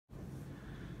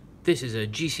This is a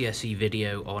GCSE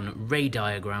video on ray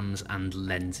diagrams and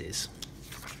lenses.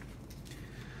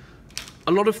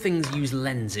 A lot of things use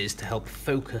lenses to help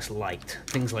focus light.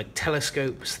 Things like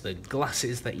telescopes, the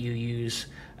glasses that you use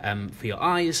for your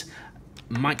eyes,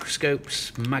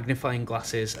 microscopes, magnifying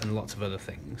glasses, and lots of other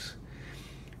things.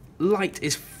 Light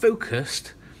is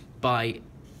focused by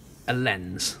a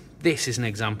lens. This is an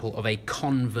example of a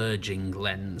converging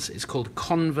lens. It's called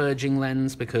converging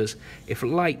lens because if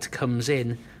light comes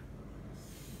in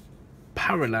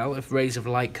parallel, if rays of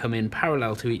light come in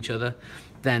parallel to each other,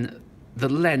 then the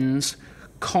lens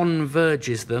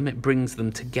converges them, it brings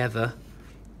them together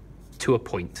to a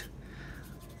point.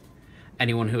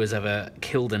 Anyone who has ever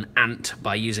killed an ant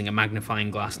by using a magnifying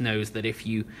glass knows that if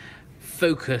you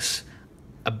focus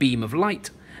a beam of light,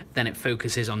 then it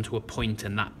focuses onto a point,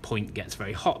 and that point gets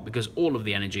very hot because all of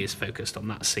the energy is focused on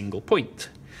that single point.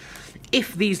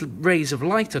 If these rays of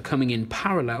light are coming in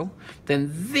parallel, then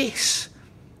this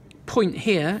point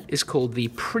here is called the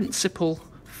principal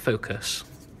focus.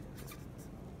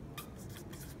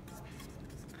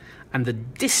 And the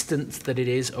distance that it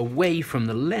is away from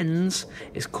the lens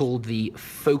is called the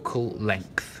focal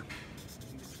length.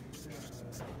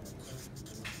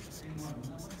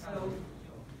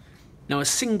 Now, a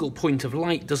single point of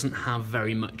light doesn't have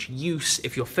very much use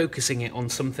if you're focusing it on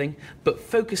something, but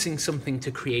focusing something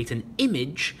to create an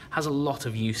image has a lot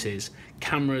of uses.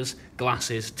 Cameras,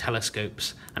 glasses,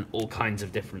 telescopes, and all kinds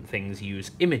of different things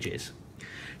use images.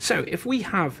 So if we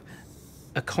have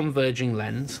a converging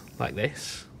lens like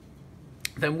this,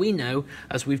 then we know,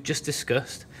 as we've just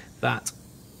discussed, that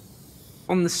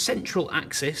on the central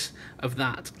axis of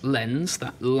that lens,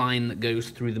 that line that goes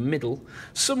through the middle,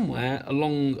 somewhere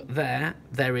along there,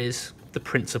 there is the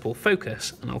principal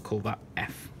focus, and I'll call that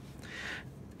F.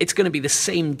 It's going to be the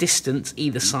same distance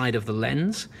either side of the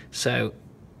lens, so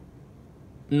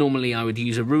normally I would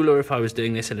use a ruler if I was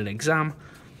doing this in an exam,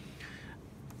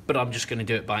 but I'm just going to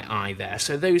do it by eye there.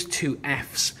 So those two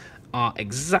Fs are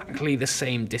exactly the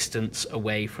same distance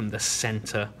away from the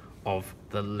center of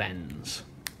the lens.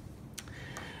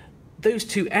 Those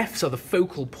two Fs are the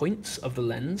focal points of the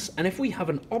lens, and if we have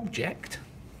an object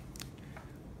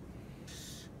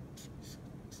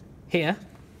here,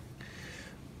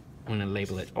 I'm going to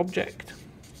label it object,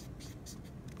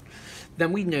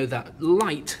 then we know that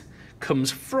light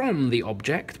comes from the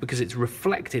object because it's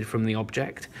reflected from the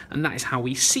object, and that is how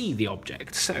we see the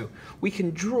object. So we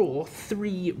can draw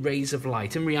three rays of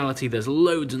light. In reality, there's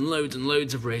loads and loads and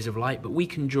loads of rays of light, but we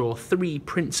can draw three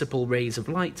principal rays of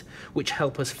light which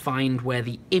help us find where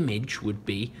the image would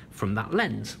be from that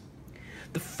lens.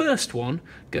 The first one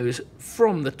goes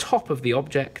from the top of the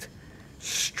object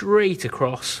straight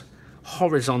across,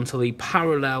 horizontally,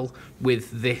 parallel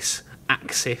with this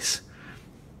axis.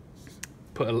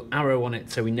 Put an arrow on it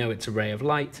so we know it's a ray of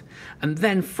light, and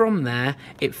then from there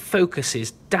it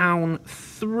focuses down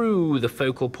through the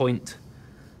focal point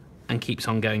and keeps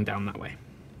on going down that way.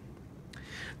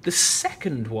 The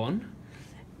second one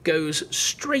goes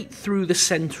straight through the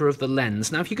center of the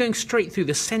lens. Now, if you're going straight through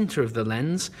the center of the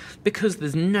lens, because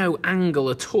there's no angle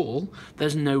at all,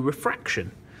 there's no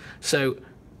refraction. So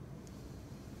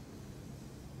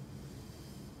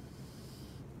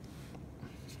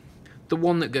the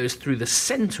one that goes through the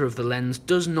center of the lens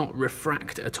does not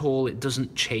refract at all, it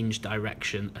doesn't change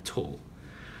direction at all.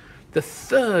 The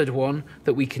third one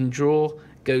that we can draw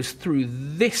goes through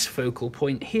this focal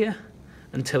point here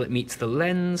until it meets the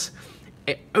lens.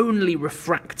 It only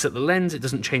refracts at the lens, it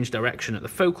doesn't change direction at the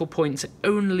focal points, it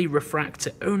only refracts,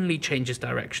 it only changes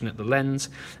direction at the lens,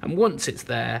 and once it's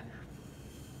there,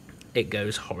 it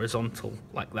goes horizontal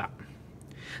like that.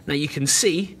 Now you can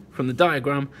see from the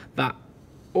diagram that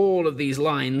all of these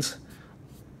lines,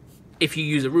 if you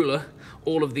use a ruler,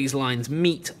 all of these lines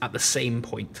meet at the same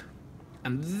point.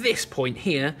 And this point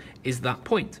here is that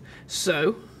point.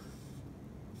 So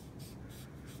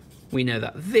we know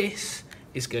that this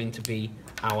is going to be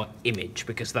our image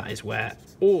because that is where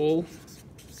all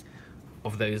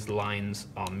of those lines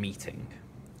are meeting.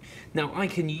 Now I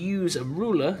can use a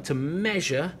ruler to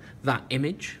measure that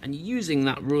image, and using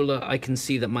that ruler I can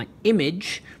see that my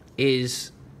image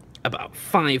is about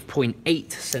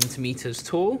 5.8 centimeters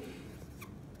tall,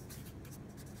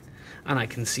 and I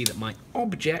can see that my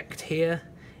object here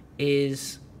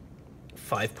is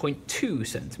 5.2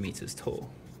 centimeters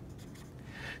tall.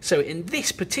 So in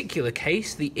this particular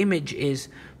case, the image is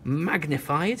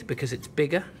magnified because it's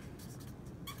bigger,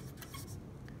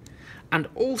 and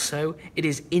also it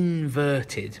is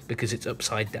inverted because it's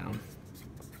upside down.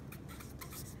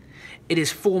 It is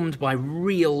formed by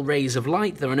real rays of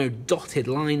light. There are no dotted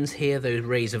lines here. Those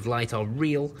rays of light are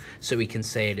real, so we can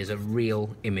say it is a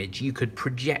real image. You could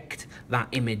project that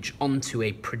image onto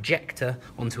a projector,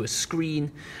 onto a screen,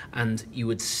 and you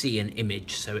would see an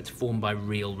image. So it's formed by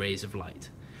real rays of light.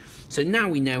 So now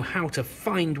we know how to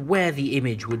find where the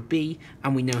image would be,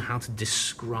 and we know how to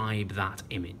describe that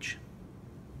image.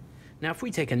 Now, if we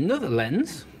take another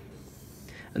lens,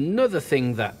 another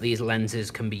thing that these lenses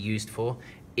can be used for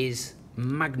is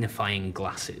magnifying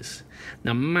glasses.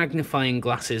 Now, magnifying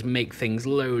glasses make things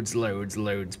loads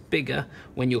bigger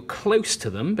when you're close to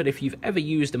them, but if you've ever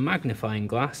used a magnifying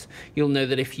glass, you'll know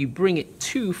that if you bring it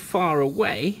too far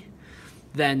away,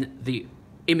 then the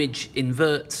image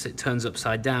inverts, it turns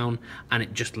upside down, and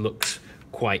it just looks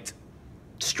quite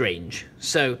strange.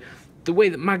 So the way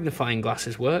that magnifying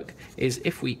glasses work is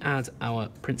if we add our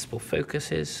principal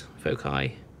foci,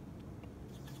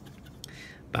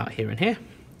 about here and here,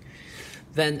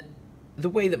 then the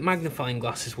way that magnifying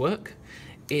glasses work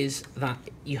is that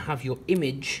you have your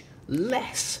image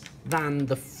less than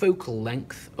the focal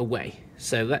length away.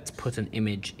 So let's put an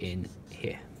image in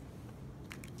here.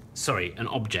 Sorry, an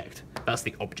object. That's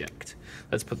the object.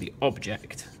 Let's put the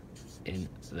object in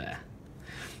there.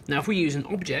 Now, if we use an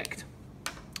object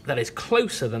that is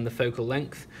closer than the focal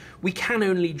length, we can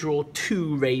only draw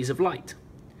 2 rays of light.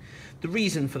 The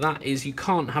reason for that is you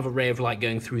can't have a ray of light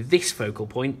going through this focal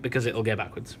point because it'll go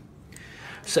backwards.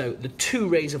 So the 2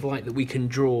 rays of light that we can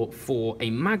draw for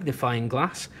a magnifying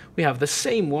glass, we have the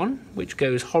same one, which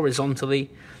goes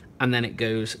horizontally, and then it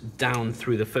goes down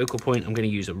through the focal point. I'm going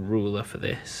to use a ruler for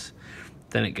this.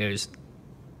 Then it goes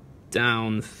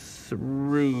down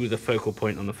through the focal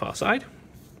point on the far side.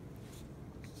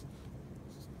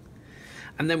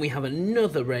 And then we have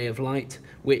another ray of light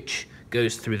which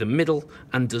goes through the middle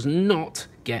and does not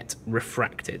get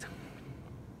refracted.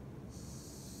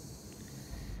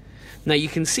 Now you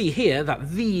can see here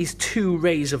that these 2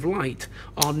 rays of light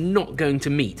are not going to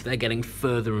meet. They're getting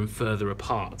further and further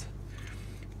apart.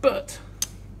 But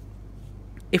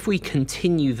if we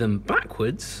continue them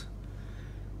backwards,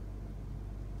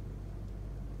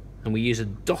 and we use a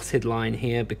dotted line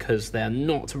here because they're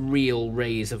not real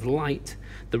rays of light,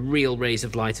 the real rays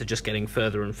of light are just getting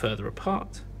further and further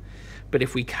apart. But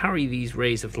if we carry these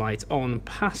rays of light on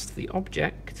past the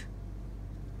object,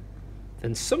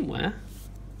 then somewhere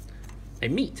they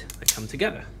meet, they come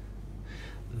together.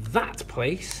 That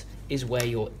place is where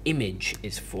your image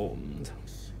is formed.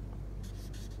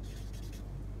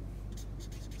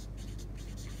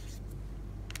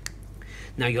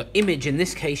 Now your image in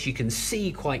this case, you can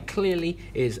see quite clearly,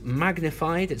 is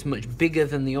magnified. It's much bigger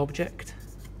than the object.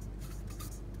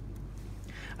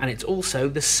 And it's also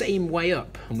the same way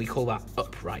up, and we call that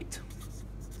upright.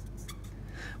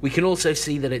 We can also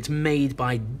see that it's made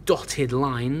by dotted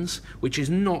lines, which is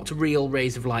not real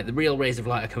rays of light. The real rays of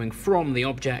light are coming from the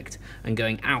object and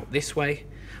going out this way.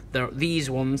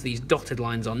 These ones, these dotted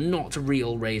lines, are not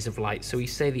real rays of light, so we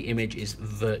say the image is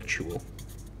virtual.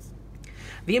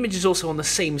 The image is also on the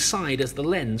same side as the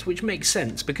lens, which makes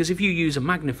sense because if you use a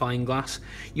magnifying glass,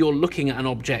 you're looking at an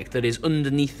object that is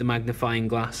underneath the magnifying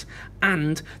glass,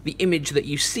 and the image that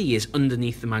you see is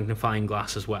underneath the magnifying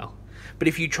glass as well. But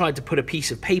if you tried to put a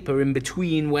piece of paper in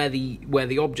between where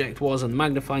the object was and the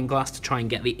magnifying glass to try and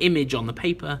get the image on the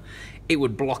paper, it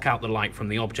would block out the light from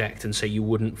the object, and so you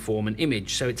wouldn't form an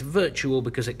image. So it's virtual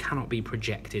because it cannot be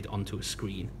projected onto a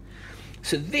screen.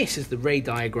 So this is the ray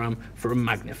diagram for a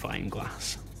magnifying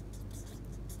glass.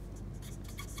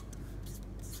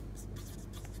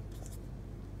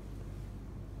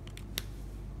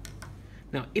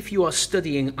 Now, if you are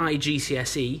studying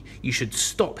IGCSE, you should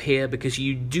stop here because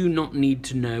you do not need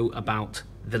to know about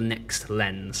the next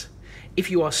lens.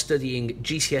 If you are studying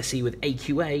GCSE with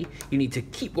AQA, you need to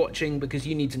keep watching because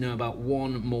you need to know about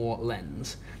one more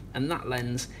lens, and that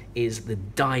lens is the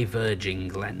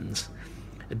diverging lens.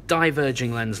 A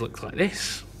diverging lens looks like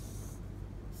this.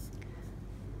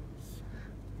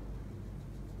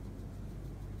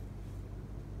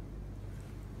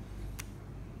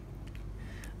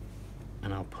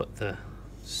 And I'll put the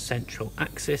central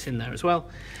axis in there as well.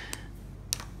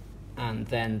 And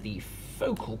then the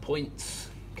focal points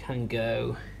can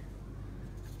go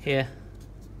here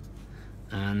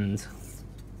and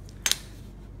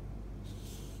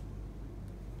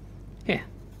here.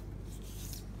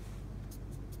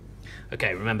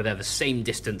 Okay, remember they're the same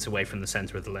distance away from the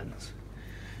center of the lens.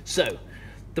 So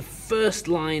the first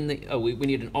line that, we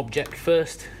need an object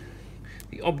first.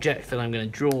 The object that I'm going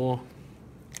to draw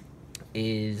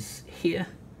is here.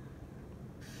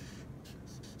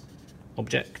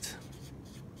 Object.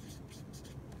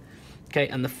 Okay,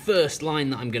 and the first line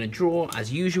that I'm going to draw,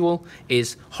 as usual,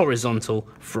 is horizontal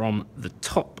from the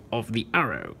top of the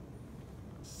arrow.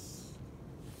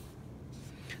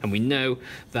 And we know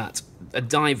that a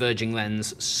diverging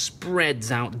lens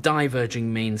spreads out.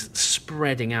 Diverging means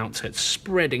spreading out, so it's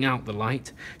spreading out the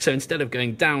light. So instead of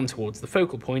going down towards the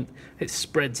focal point, it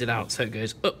spreads it out, so it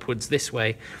goes upwards this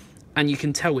way. And you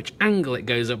can tell which angle it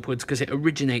goes upwards because it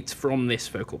originates from this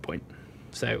focal point.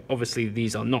 So obviously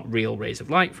these are not real rays of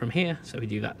light from here, so we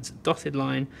do that as a dotted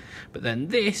line, but then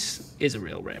this is a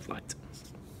real ray of light.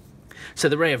 So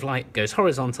the ray of light goes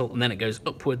horizontal and then it goes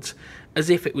upwards as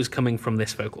if it was coming from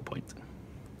this focal point.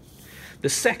 The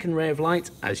second ray of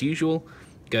light, as usual,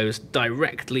 goes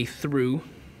directly through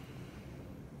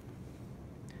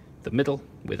the middle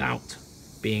without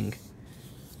being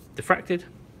refracted,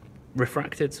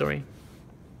 sorry.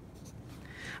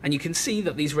 And you can see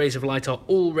that these rays of light are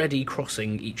already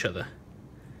crossing each other.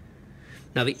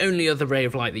 Now the only other ray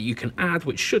of light that you can add,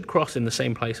 which should cross in the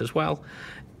same place as well,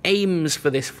 aims for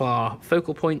this far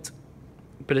focal point,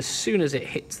 but as soon as it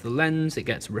hits the lens it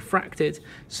gets refracted,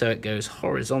 so it goes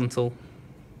horizontal.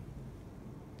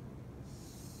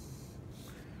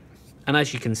 And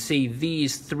as you can see,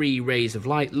 these three rays of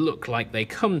light look like they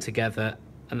come together,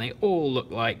 and they all look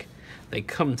like they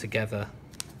come together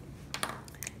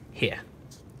here.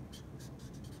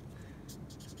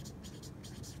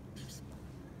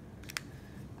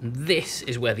 This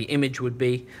is where the image would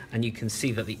be, and you can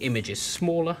see that the image is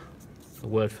smaller. The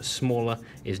word for smaller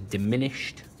is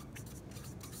diminished.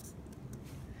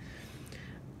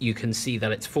 You can see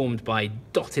that it's formed by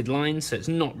dotted lines, so it's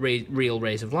not real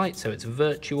rays of light, so it's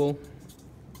virtual.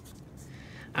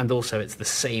 And also it's the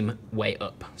same way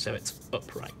up, so it's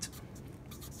upright.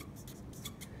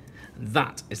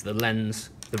 That is the lens,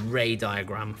 the ray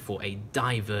diagram for a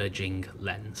diverging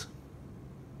lens.